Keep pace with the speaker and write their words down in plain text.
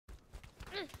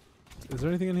Is there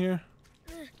anything in here?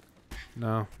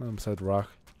 No, nothing besides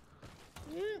rock.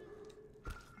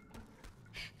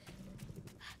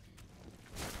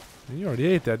 You already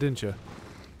ate that, didn't you?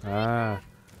 Ah,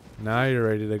 now you're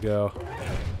ready to go.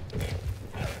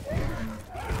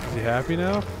 Is he happy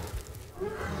now?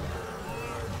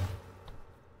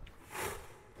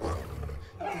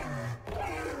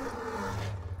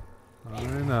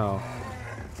 I know.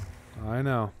 I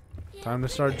know. Time to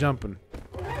start jumping.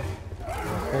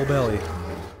 Full belly.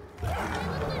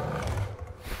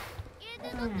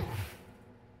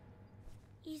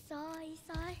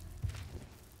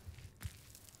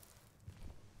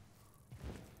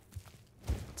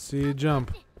 Let's see you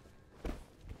jump.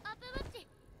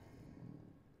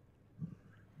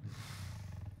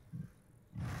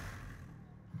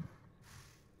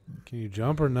 Can you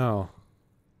jump or no?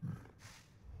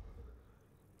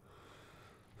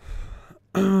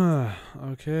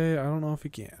 Okay, I don't know if he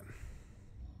can.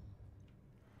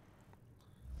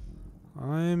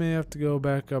 I may have to go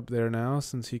back up there now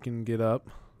since he can get up.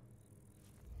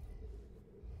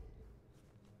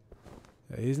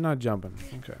 Yeah, he's not jumping.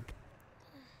 Okay.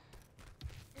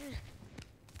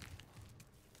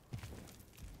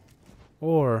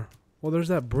 Or, well, there's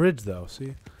that bridge though,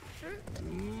 see?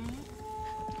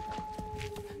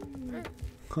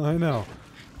 I know.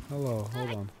 Hello, hold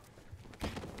on.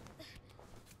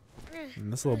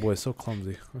 And this little boy is so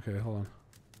clumsy. Okay, hold on.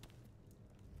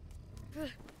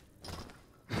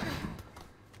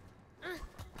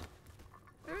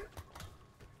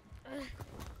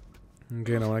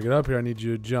 Okay, now when I get up here, I need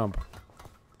you to jump.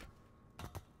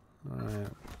 Alright.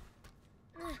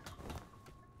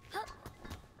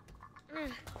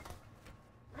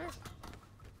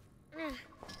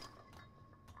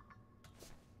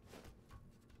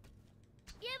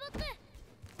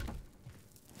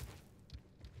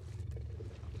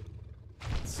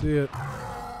 See it.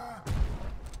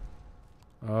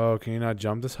 Oh, can you not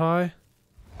jump this high?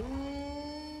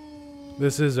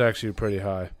 This is actually pretty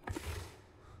high.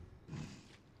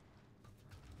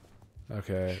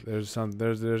 Okay, there's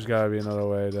gotta be another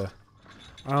way to.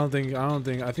 I think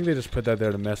they just put that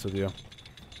there to mess with you.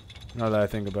 Now that I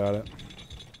think about it.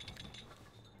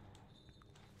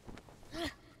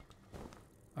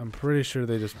 I'm pretty sure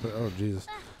they just put, oh Jesus.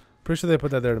 Pretty sure they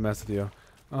put that there to mess with you.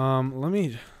 Let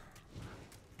me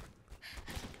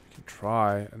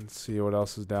try and see what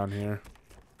else is down here.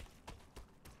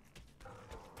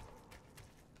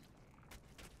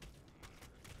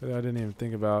 I didn't even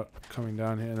think about coming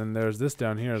down here. And then there's this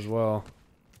down here as well.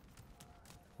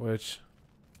 Which...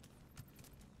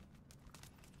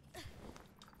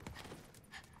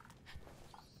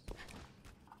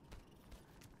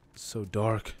 so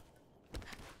dark.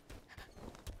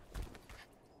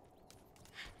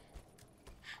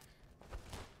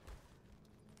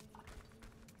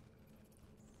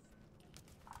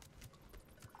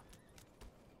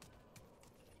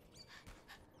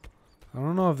 I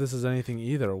don't know if this is anything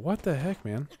either. What the heck,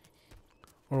 man?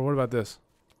 Or what about this?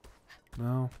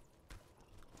 No.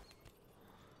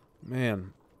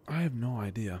 Man, I have no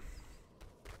idea.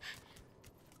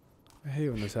 I hate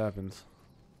when this happens.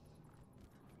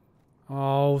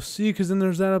 Oh, see, because then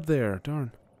there's that up there.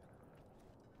 Darn.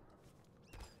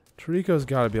 Toriko's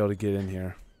got to be able to get in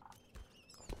here.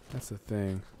 That's the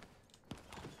thing.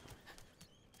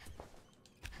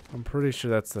 I'm pretty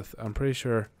sure that's the... I'm pretty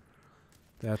sure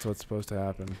that's what's supposed to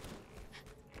happen.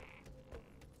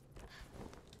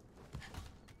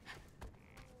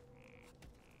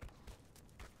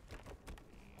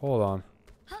 Hold on.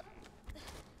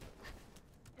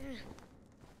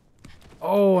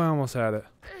 Oh, I almost had it.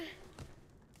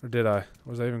 Or did I?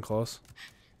 Was I even close?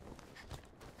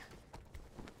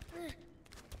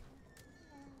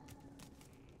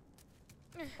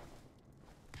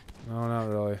 No, not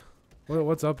really.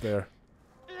 What's up there?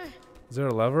 Is there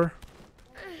a lever?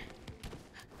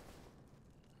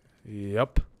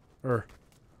 Yep. Can't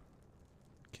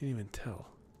even tell.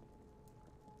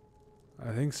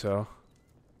 I think so.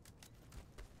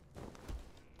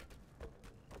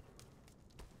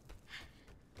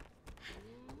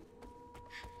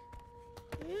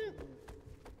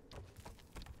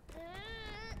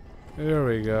 There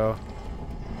we go.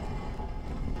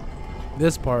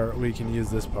 This part, we can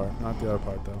use this part, not the other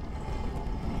part though.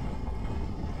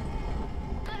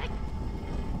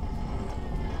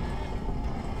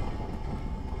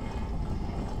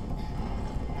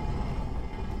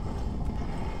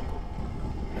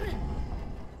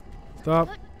 Stop.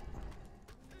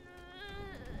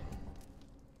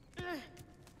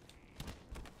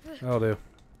 That'll do.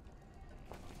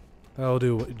 That'll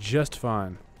do just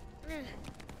fine.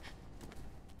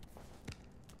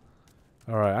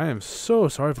 Alright, I am so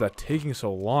sorry for that taking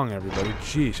so long, everybody.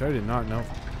 Jeez, I did not know.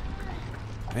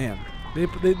 Man,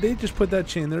 they just put that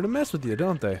chain there to mess with you,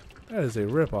 don't they? That is a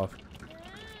ripoff.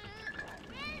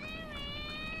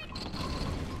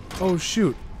 Oh,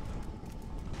 shoot.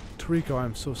 Trico,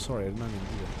 I'm so sorry. I did not even do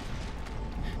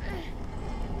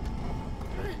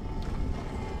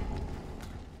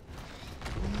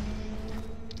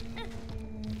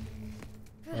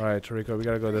that. Alright, Toriko, we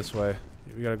gotta go this way.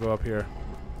 We gotta go up here.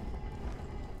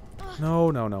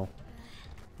 No, no, no.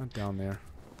 Not down there.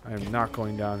 I am not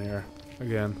going down here.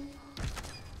 Again.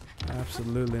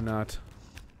 Absolutely not.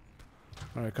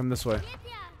 Alright, come this way.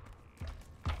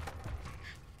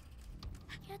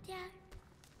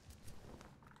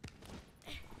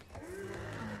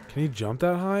 Can he jump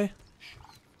that high?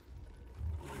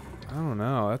 I don't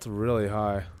know. That's really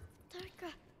high.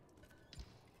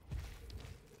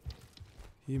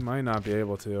 He might not be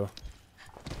able to.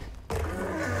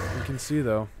 You can see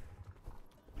though.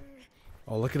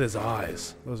 Oh, look at his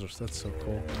eyes. That's so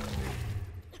cool.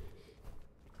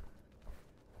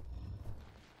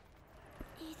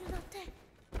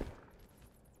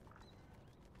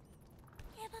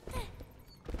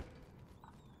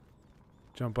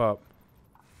 Jump up.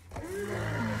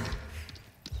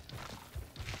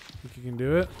 Think you can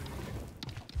do it?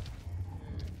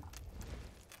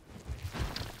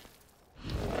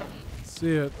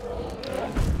 See it.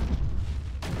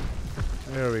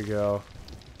 There we go.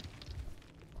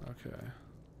 Okay.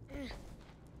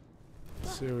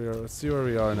 Let's see where we are. Let's see where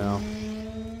we are now.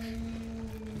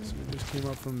 So we just came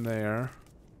up from there.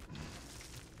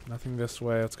 Nothing this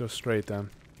way. Let's go straight then.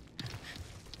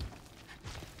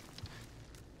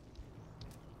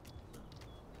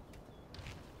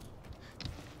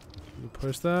 Can you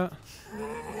push that?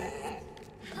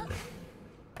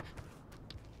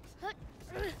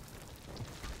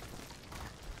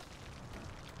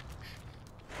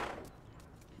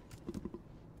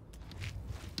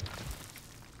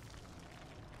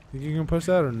 Think you can push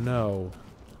that or no?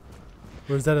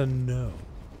 Or is that a no?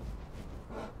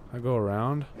 I go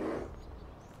around?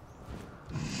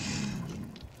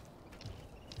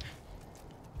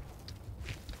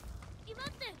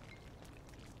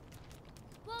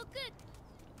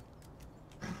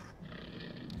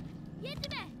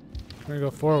 I'm gonna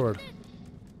go forward.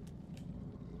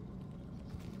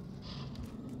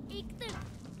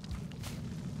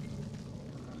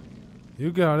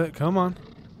 You got it, come on.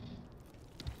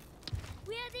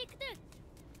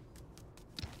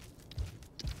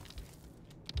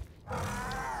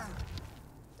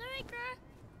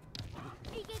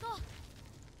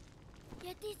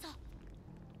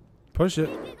 Push it.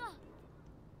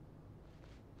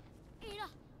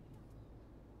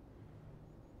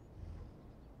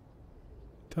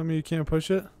 Tell me you can't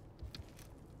push it?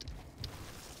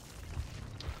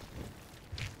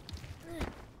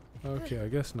 Okay, I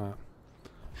guess not.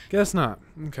 Guess not.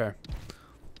 Okay.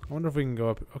 I wonder if we can go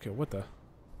up. Okay, what the?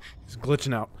 He's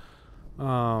glitching out.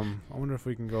 I wonder if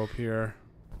we can go up here.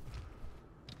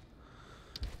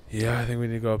 Yeah, I think we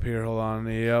need to go up here. Hold on.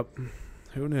 Yep.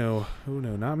 Who knew? Who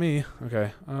knew? Not me.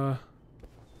 Okay.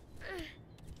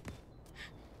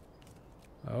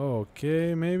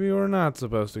 Okay, maybe we're not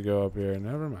supposed to go up here.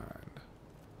 Never mind.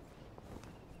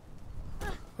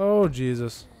 Oh,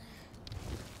 Jesus.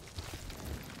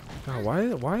 God,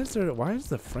 why is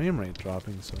the frame rate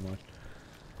dropping so much?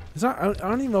 It's not. I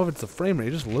don't even know if it's the frame rate.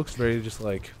 It just looks very just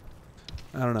like,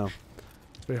 I don't know.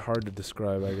 It's very hard to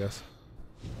describe, I guess.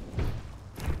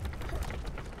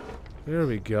 There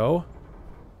we go.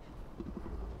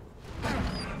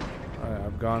 Alright,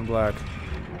 I've gone black.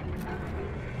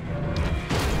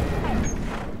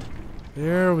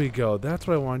 There we go. That's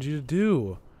what I wanted you to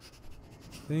do.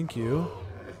 Thank you.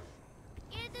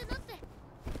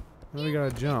 Now we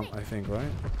gotta jump, I think, right?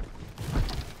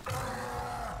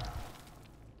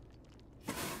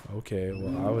 Okay,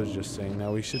 well, I was just saying that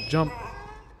we should jump.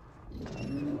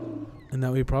 And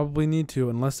that we probably need to,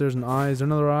 unless there's an eye. Is there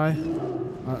another eye?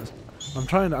 I'm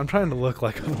trying to look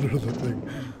like under the thing.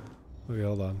 Okay,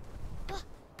 hold on.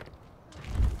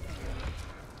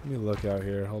 Let me look out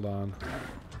here. Hold on.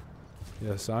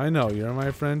 Yes, I know. You're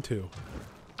my friend too.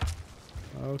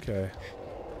 Okay.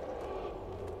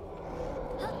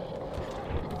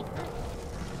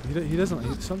 He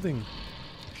doesn't. Something.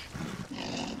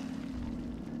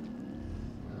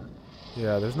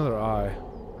 Yeah, there's another eye.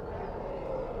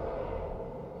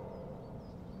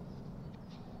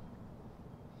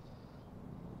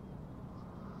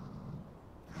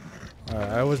 Alright,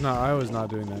 I was not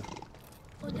doing that.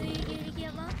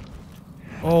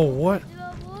 Oh, what?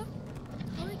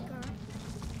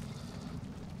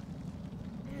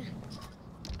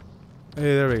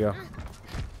 Hey, there we go.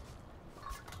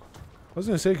 I was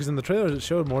gonna say, because in the trailers it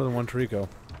showed more than one Trico.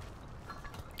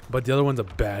 But the other one's a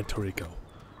bad Toriko,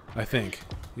 I think.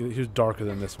 He was darker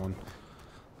than this one.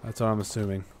 That's what I'm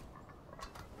assuming.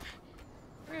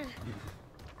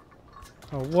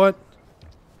 Oh, what?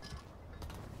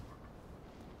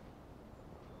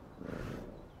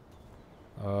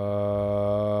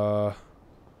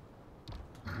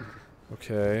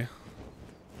 Okay.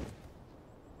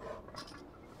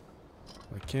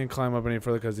 I can't climb up any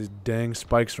further because these dang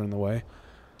spikes are in the way.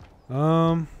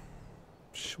 Well,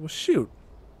 shoot.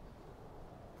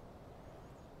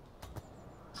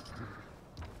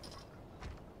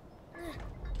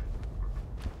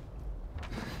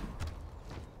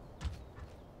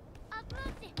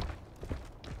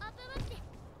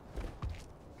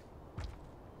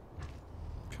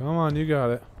 Come on, you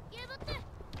got it.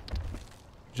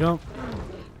 Jump.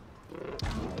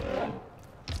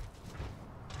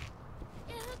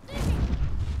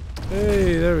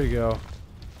 Hey, there we go.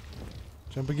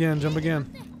 Jump again, jump again.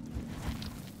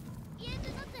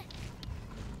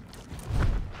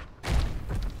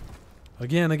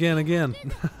 Again, again, again.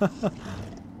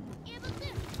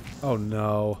 Oh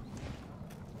no.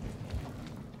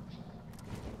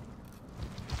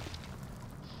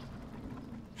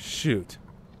 Shoot.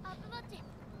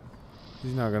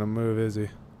 He's not gonna move, is he?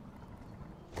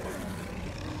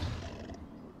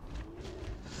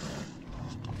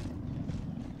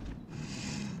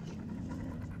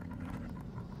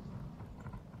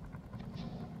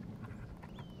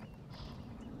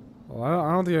 Well,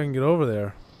 I don't think I can get over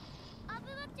there.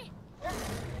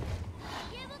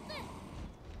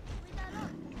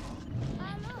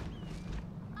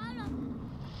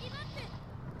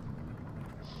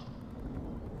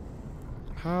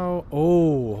 How?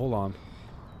 Oh, hold on.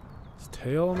 His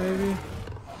tail, maybe?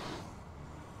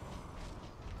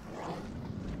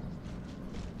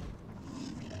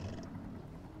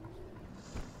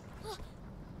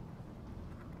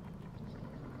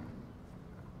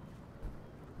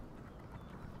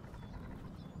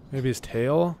 Maybe his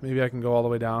tail? Maybe I can go all the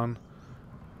way down.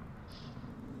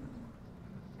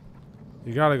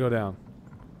 You gotta go down.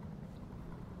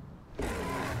 I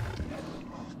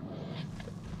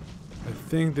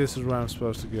think this is where I'm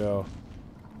supposed to go.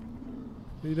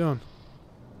 What are you doing?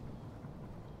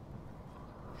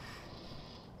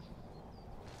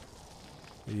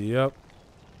 Yep.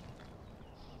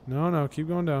 No, no, keep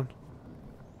going down.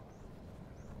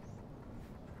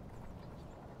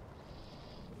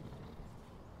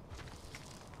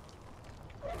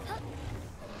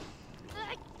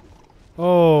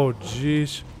 Oh,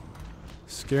 jeez.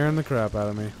 Scaring the crap out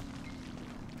of me.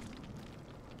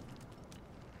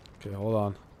 Okay, hold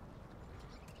on.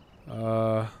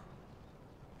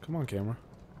 Come on, camera.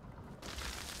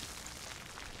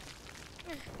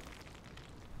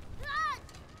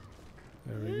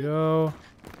 There we go.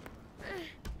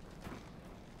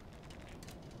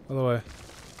 Other way.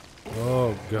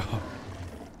 Oh, God.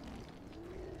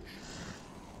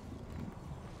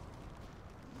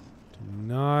 Do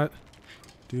not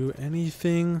do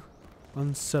anything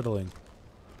unsettling.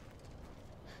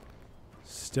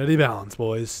 Steady balance,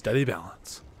 boys. Steady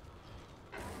balance.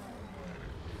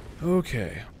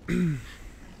 Okay.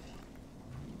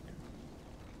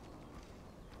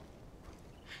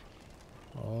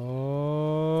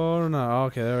 Oh, no.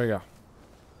 Okay, there we go.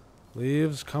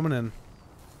 Leaves coming in.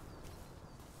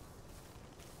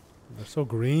 They're so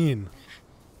green.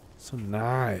 So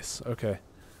nice. Okay.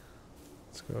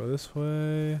 Let's go this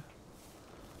way.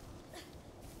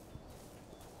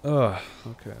 Ugh.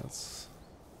 Okay,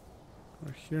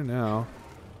 we're here now.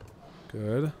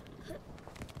 Good.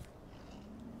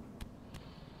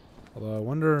 Although I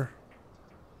wonder...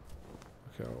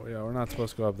 Okay, well, yeah, we're not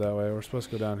supposed to go up that way. We're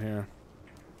supposed to go down here.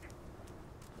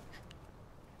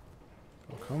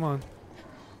 Oh, come on.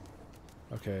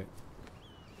 Okay.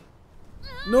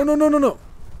 No, no, no, no, no!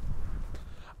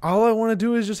 All I want to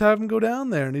do is just have him go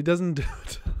down there, and he doesn't do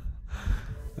it.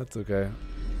 That's okay.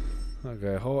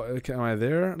 Okay, am I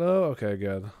there? No? Okay,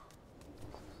 good.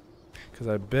 Because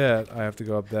I bet I have to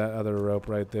go up that other rope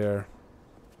right there.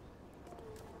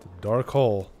 The dark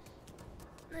hole.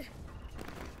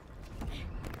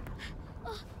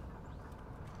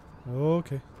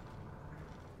 Okay.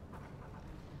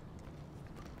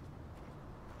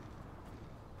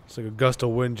 It's like a gust of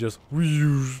wind just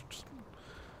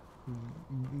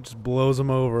blows them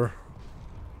over.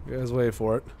 You guys wait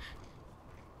for it.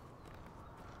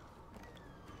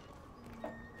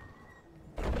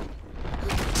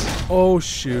 Oh,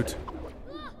 shoot.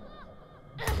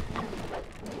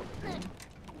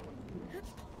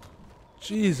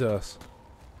 Jesus.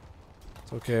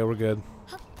 It's okay, we're good.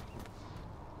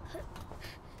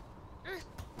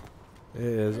 It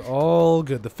is all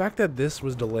good. The fact that this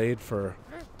was delayed for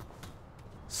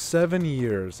 7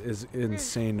 years is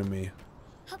insane to me.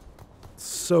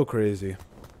 So crazy.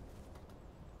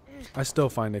 I still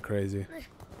find it crazy.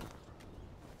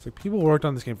 It's like people worked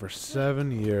on this game for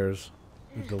 7 years.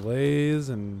 With delays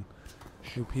and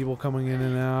new people coming in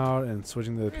and out and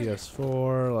switching to the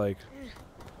PS4. Like,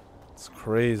 it's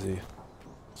crazy.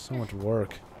 So much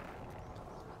work.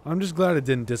 I'm just glad it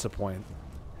didn't disappoint.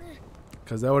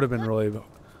 Because that would have been really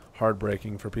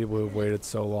heartbreaking for people who've waited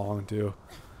so long to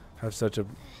have such a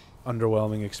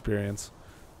underwhelming experience.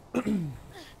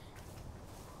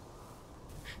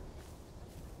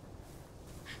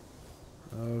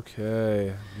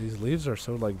 Okay, these leaves are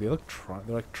so like they look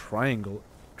they're like triangular.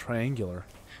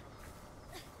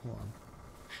 Hold on.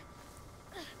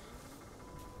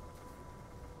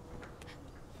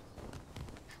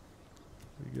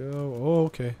 There we go. Oh,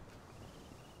 okay.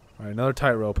 All right, another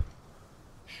tightrope.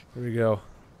 Here we go.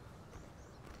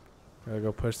 Gotta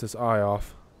go push this eye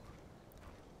off.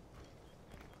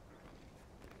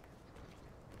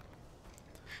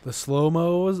 The slow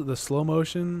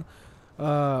motion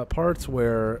parts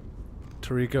where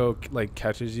Toriko like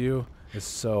catches you is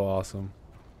so awesome.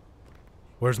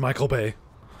 Where's Michael Bay?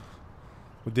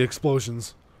 With the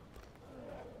explosions.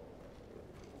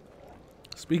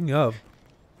 Speaking of,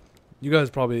 you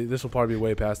guys probably, this will probably be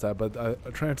way past that, but a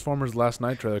Transformers Last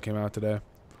Night trailer came out today.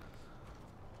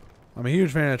 I'm a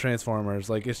huge fan of Transformers.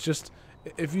 Like, it's just,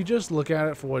 if you just look at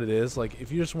it for what it is, like,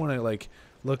 if you just want to like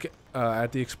look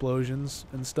at the explosions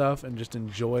and stuff and just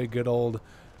enjoy good old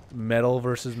metal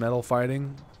versus metal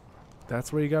fighting,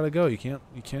 that's where you gotta go. You can't,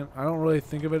 I don't really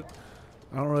think of it,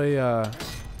 I don't really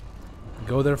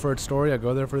go there for its story. I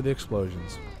go there for the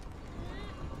explosions.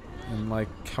 And like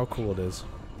how cool it is.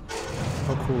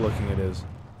 How cool looking it is.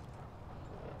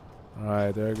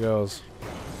 Alright, there it goes.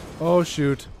 Oh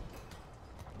shoot.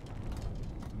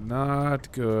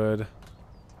 Not good.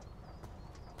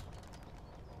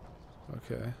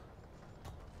 Okay.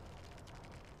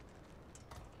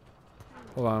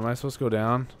 Hold on, am I supposed to go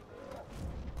down?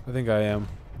 I think I am.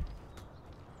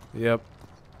 Yep.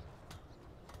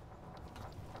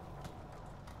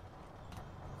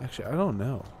 Actually, I don't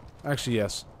know. Actually,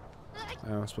 yes.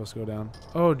 I'm supposed to go down.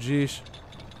 Oh, jeesh.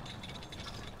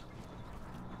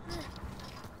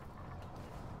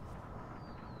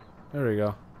 There we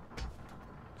go.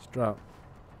 Just drop.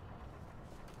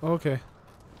 Okay.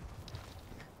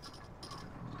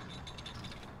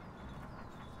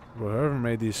 Whoever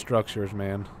made these structures,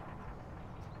 man.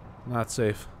 Not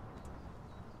safe.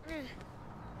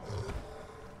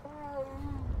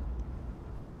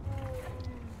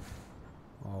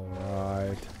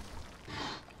 Alright.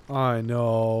 I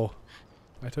know.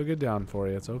 I took it down for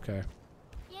you. It's okay.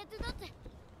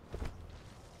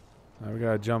 Now we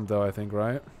gotta jump though, I think,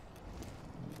 right?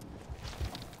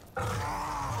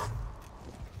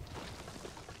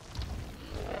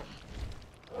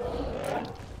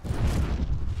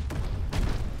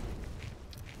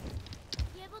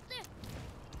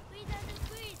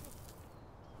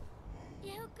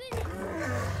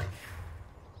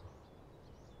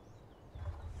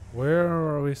 Where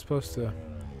are we supposed to?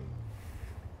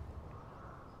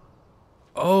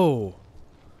 Oh!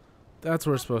 That's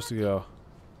where we're supposed to go.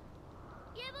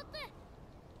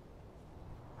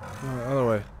 No, the other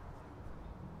way.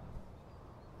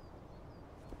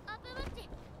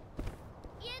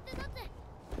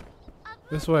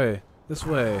 This way. This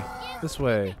way. This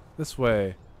way. This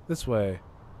way. This way.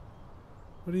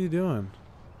 What are you doing?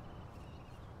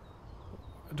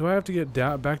 Do I have to get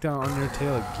down, back down on your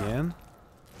tail again?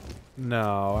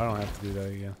 No, I don't have to do that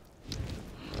again.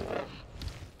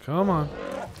 Come on.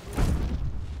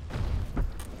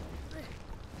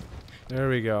 There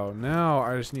we go. Now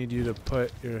I just need you to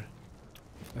put your...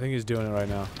 I think he's doing it right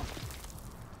now.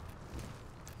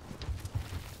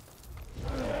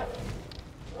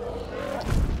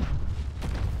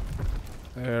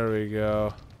 There we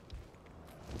go.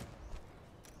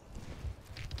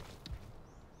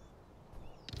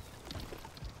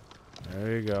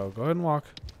 There you go. Go ahead and walk.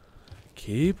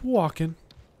 Keep walking.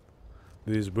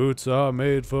 These boots are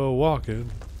made for walking.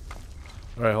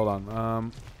 Alright, hold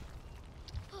on.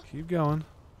 Keep going.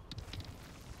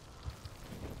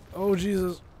 Oh,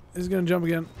 Jesus. He's gonna jump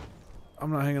again.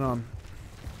 I'm not hanging on.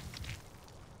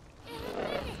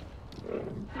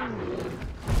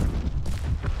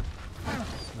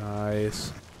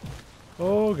 Nice.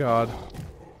 Oh, God.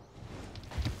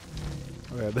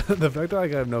 Okay, the fact that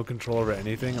like, I have no control over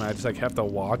anything and I just like have to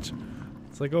watch.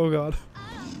 It's like, oh, God.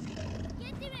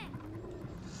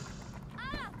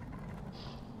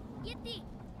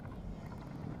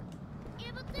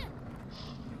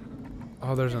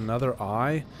 Oh, there's another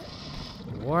eye?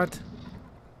 What?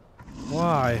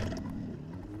 Why?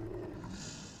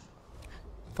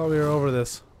 I thought we were over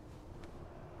this.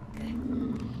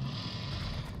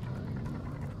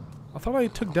 I thought I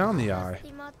took down the eye.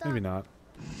 Maybe not.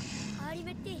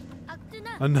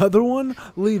 Another one?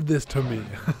 Leave this to me.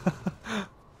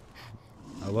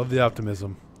 I love the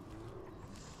optimism.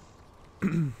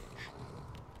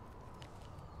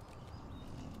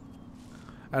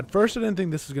 At first, I didn't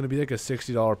think this was going to be like a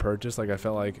 $60 purchase. Like, I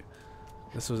felt like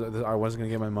I wasn't going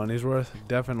to get my money's worth.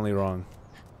 Definitely wrong.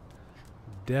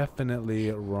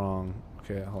 Definitely wrong.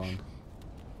 Okay, hold on.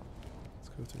 Let's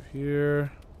go through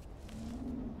here.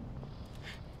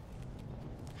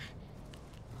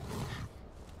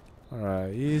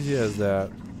 Alright, easy as that.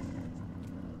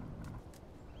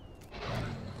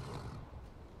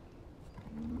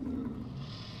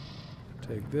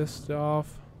 Take this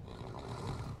off.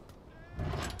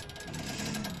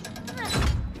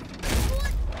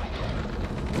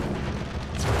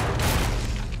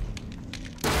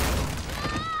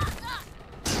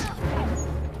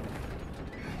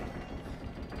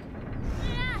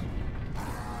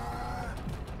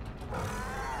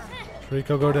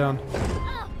 Trico, go down.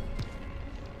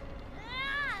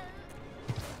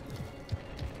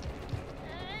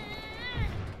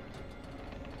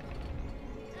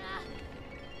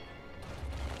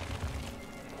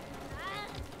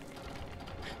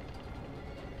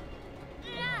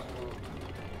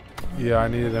 Yeah, I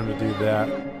needed them to do that.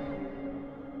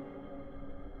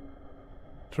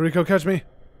 Toriko, catch me!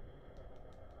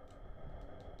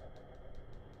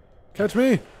 Catch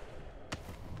me!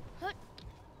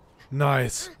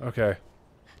 Nice. Okay.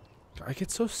 I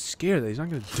get so scared that he's not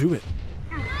gonna do it.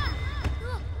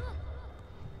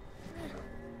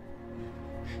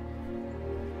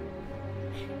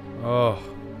 Oh.